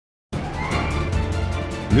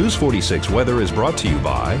News 46 weather is brought to you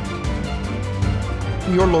by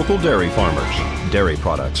your local dairy farmers. Dairy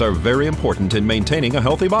products are very important in maintaining a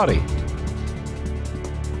healthy body.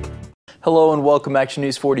 Hello and welcome back to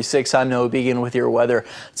News 46. I'm Noah. Begin with your weather.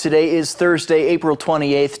 Today is Thursday, April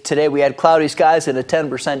 28th. Today we had cloudy skies and a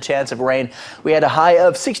 10% chance of rain. We had a high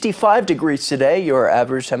of 65 degrees today. Your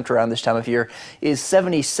average temperature around this time of year is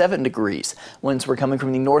 77 degrees. Winds were coming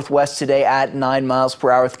from the northwest today at 9 miles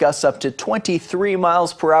per hour with gusts up to 23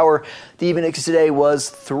 miles per hour. The even mix today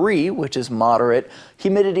was 3, which is moderate.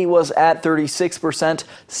 Humidity was at 36%.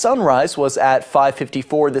 Sunrise was at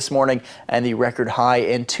 5:54 this morning, and the record high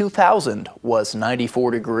in 2000 was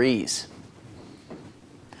 94 degrees.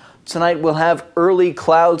 Tonight we'll have early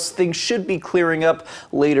clouds. Things should be clearing up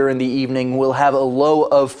later in the evening. We'll have a low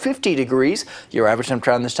of 50 degrees. Your average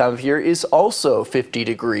temperature around this time of year is also 50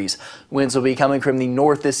 degrees. Winds will be coming from the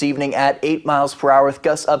north this evening at 8 miles per hour with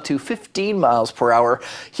gusts up to 15 miles per hour.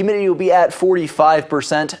 Humidity will be at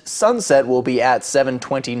 45%. Sunset will be at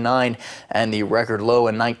 7:29, and the record low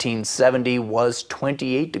in 1970 was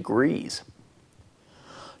 28 degrees.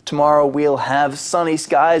 Tomorrow we'll have sunny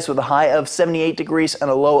skies with a high of 78 degrees and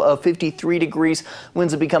a low of 53 degrees.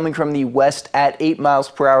 Winds will be coming from the west at 8 miles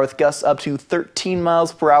per hour with gusts up to 13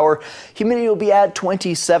 miles per hour. Humidity will be at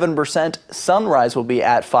 27%. Sunrise will be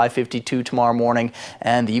at 5:52 tomorrow morning,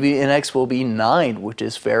 and the UV index will be 9, which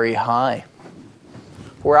is very high.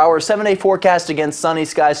 For our 7-day forecast against sunny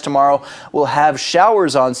skies tomorrow, we'll have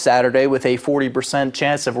showers on Saturday with a 40%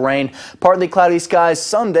 chance of rain. Partly cloudy skies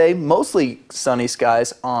Sunday, mostly sunny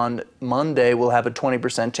skies on Monday. We'll have a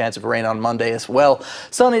 20% chance of rain on Monday as well.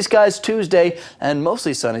 Sunny skies Tuesday and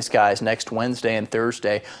mostly sunny skies next Wednesday and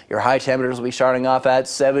Thursday. Your high temperatures will be starting off at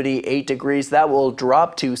 78 degrees. That will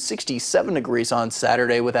drop to 67 degrees on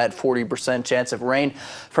Saturday with that 40% chance of rain.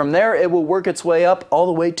 From there, it will work its way up all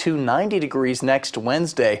the way to 90 degrees next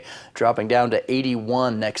Wednesday, dropping down to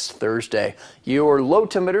 81 next Thursday. Your low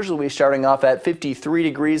temperatures will be starting off at 53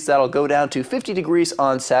 degrees. That'll go down to 50 degrees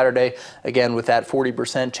on Saturday, again with that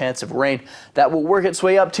 40% chance of rain. That will work its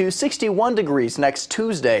way up to 61 degrees next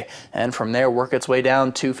Tuesday, and from there work its way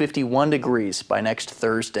down to 51 degrees by next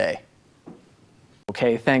Thursday.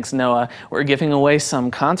 Okay, thanks, Noah. We're giving away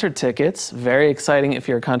some concert tickets. Very exciting if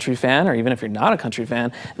you're a country fan, or even if you're not a country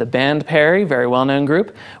fan. The band Perry, very well-known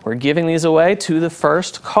group. We're giving these away to the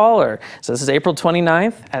first caller. So this is April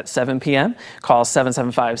 29th at 7 p.m. Call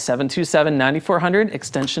 775-727-9400,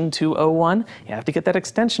 extension 201. You have to get that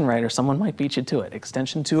extension right, or someone might beat you to it.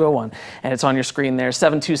 Extension 201. And it's on your screen there,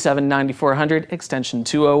 727-9400, extension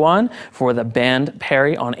 201, for the band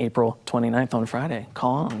Perry on April 29th on Friday.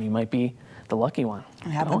 Call on. You might be the lucky one.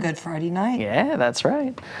 Have a good Friday night. Yeah, that's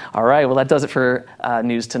right. All right, well, that does it for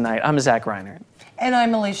news tonight. I'm Zach Reinert. And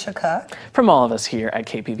I'm Alicia Cook. From all of us here at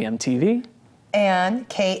KPVM TV. And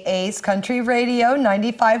KACE Country Radio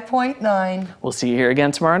 95.9. We'll see you here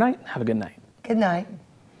again tomorrow night. Have a good night. Good night.